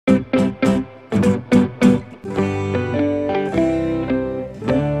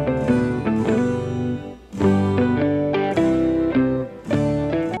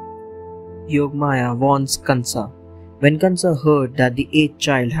Yogmaya warns Kansa. When Kansa heard that the 8th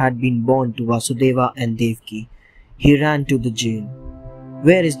child had been born to Vasudeva and Devaki, he ran to the jail.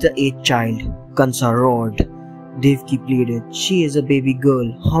 "Where is the 8th child?" Kansa roared. Devaki pleaded, "She is a baby girl.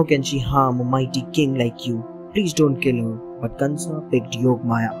 How can she harm a mighty king like you? Please don't kill her." But Kansa picked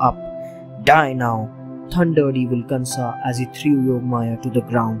Yogmaya up. "Die now!" thundered evil Kansa as he threw Yogmaya to the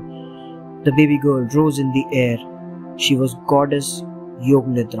ground. The baby girl rose in the air. She was goddess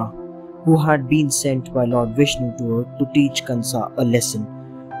Yognidra, who had been sent by Lord Vishnu to her to teach Kansa a lesson.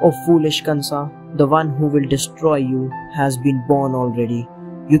 "O foolish Kansa, the one who will destroy you has been born already.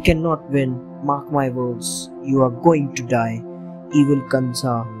 You cannot win. Mark my words. You are going to die." Evil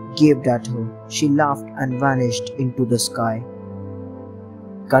Kansa gaped at her. She laughed and vanished into the sky.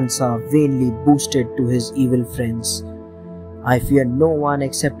 Kansa vainly boasted to his evil friends, "I fear no one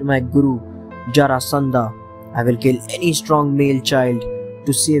except my guru, Jarasandha. I will kill any strong male child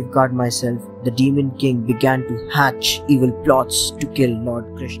to safeguard myself." The demon king began to hatch evil plots to kill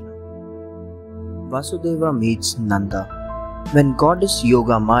Lord Krishna. Vasudeva meets Nanda. When goddess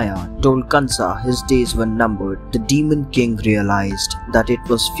Yogamaya told Kansa his days were numbered, the demon king realized that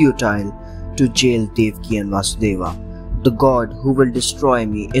it was futile to jail Devaki and Vasudeva. "The god who will destroy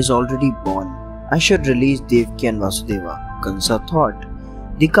me is already born. I should release Devaki and Vasudeva," Kansa thought.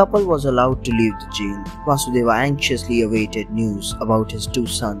 The couple was allowed to leave the jail. Vasudeva anxiously awaited news about his 2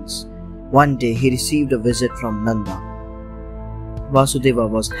 sons. One day he received a visit from Nanda. Vasudeva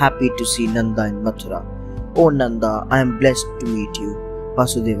was happy to see Nanda in Mathura. "Oh Nanda, I am blessed to meet you,"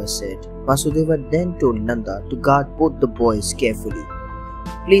 Vasudeva said. Vasudeva then told Nanda to guard both the boys carefully.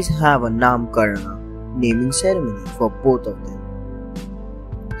 "Please have a Namkarana, naming ceremony, for both of them.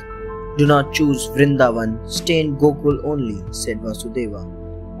 Do not choose Vrindavan, stay in Gokul only," said Vasudeva.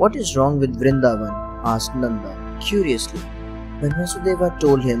 "What is wrong with Vrindavan?" asked Nanda curiously. When Vasudeva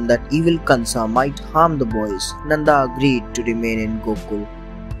told him that evil Kansa might harm the boys, Nanda agreed to remain in Gokul.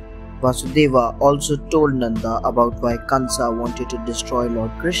 Vasudeva also told Nanda about why Kansa wanted to destroy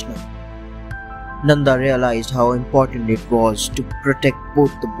Lord Krishna. Nanda realized how important it was to protect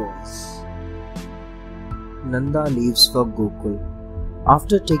both the boys. Nanda leaves for Gokul.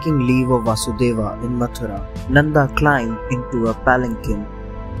 After taking leave of Vasudeva in Mathura, Nanda climbed into a palanquin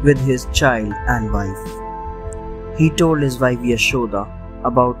with his child and wife. He told his wife Yashoda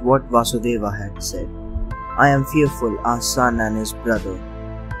about what Vasudeva had said. "I am fearful our son and his brother.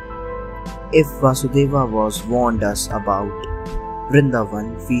 If Vasudeva was warned us about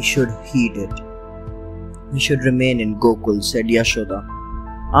Vrindavan, we should heed it. We should remain in Gokul," said Yashoda.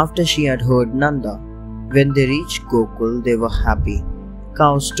 After she had heard Nanda, when they reached Gokul, they were happy.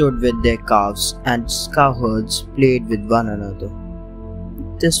 Cows stood with their calves and cowherds played with one another.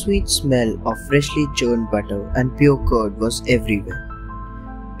 The sweet smell of freshly churned butter and pure curd was everywhere.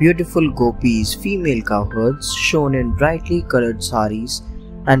 Beautiful gopis, female cowherds, shone in brightly colored saris,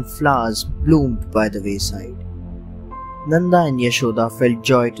 and flowers bloomed by the wayside. Nanda and Yashoda felt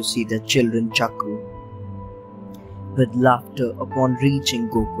joy to see their children chuckle with laughter upon reaching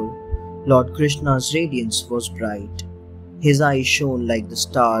Gokul. Lord Krishna's radiance was bright. His eyes shone like the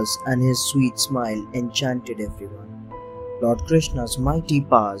stars and his sweet smile enchanted everyone. Lord Krishna's mighty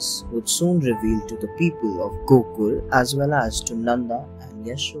powers would soon reveal to the people of Gokul as well as to Nanda and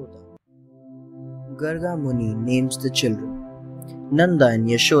Yashoda. Garga Muni names the children. Nanda and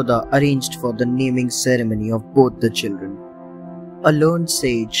Yashoda arranged for the naming ceremony of both the children. A learned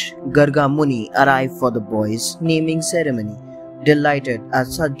sage, Garga Muni, arrived for the boys' naming ceremony. Delighted at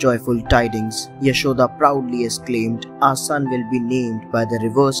such joyful tidings, Yashoda proudly exclaimed, "Our son will be named by the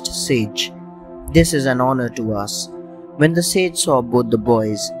reversed sage. This is an honor to us." When the sage saw both the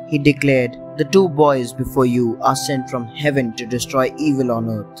boys, he declared, "The 2 boys before you are sent from heaven to destroy evil on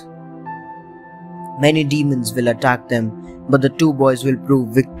earth. Many demons will attack them, but the 2 boys will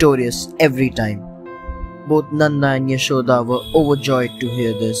prove victorious every time." Both Nanda and Yashoda were overjoyed to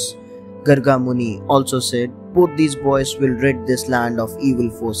hear this. Garga Muni also said, "Both these boys will rid this land of evil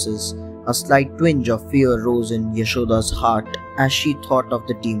forces." A slight twinge of fear rose in Yashoda's heart as she thought of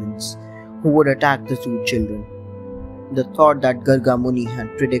the demons who would attack the 2 children. The thought that Garga Muni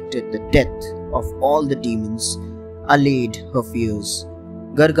had predicted the death of all the demons allayed her fears.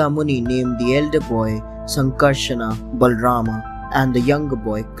 Garga Muni named the elder boy Sankarshana Balrama and the younger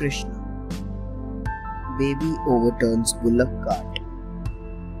boy Krishna. Baby overturns bullock cart.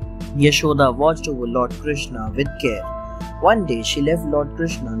 Yashoda watched over Lord Krishna with care. One day she left Lord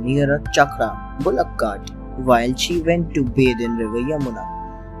Krishna near a chakra bullock cart while she went to bathe in river Yamuna.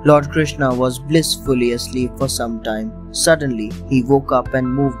 Lord Krishna was blissfully asleep for some time. Suddenly, he woke up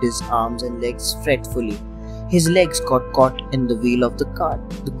and moved his arms and legs fretfully. His legs got caught in the wheel of the cart.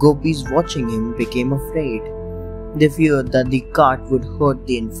 The gopis watching him became afraid. They feared that the cart would hurt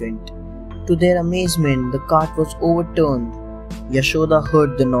the infant. To their amazement, the cart was overturned. Yashoda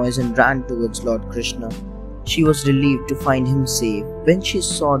heard the noise and ran towards Lord Krishna. She was relieved to find him safe. When she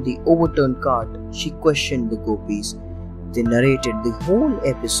saw the overturned cart, she questioned the gopis. They narrated the whole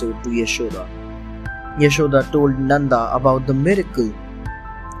episode to Yashoda. Yashoda told Nanda about the miracle.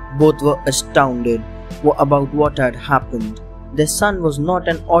 Both were astounded about what had happened. Their son was not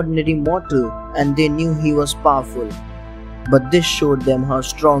an ordinary mortal, and they knew he was powerful. But this showed them how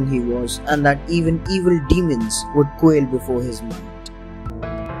strong he was, and that even evil demons would quail before his might.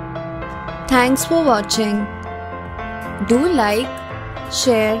 Thanks for watching. Do like,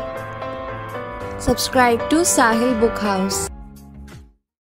 share, subscribe to Sahil Book House.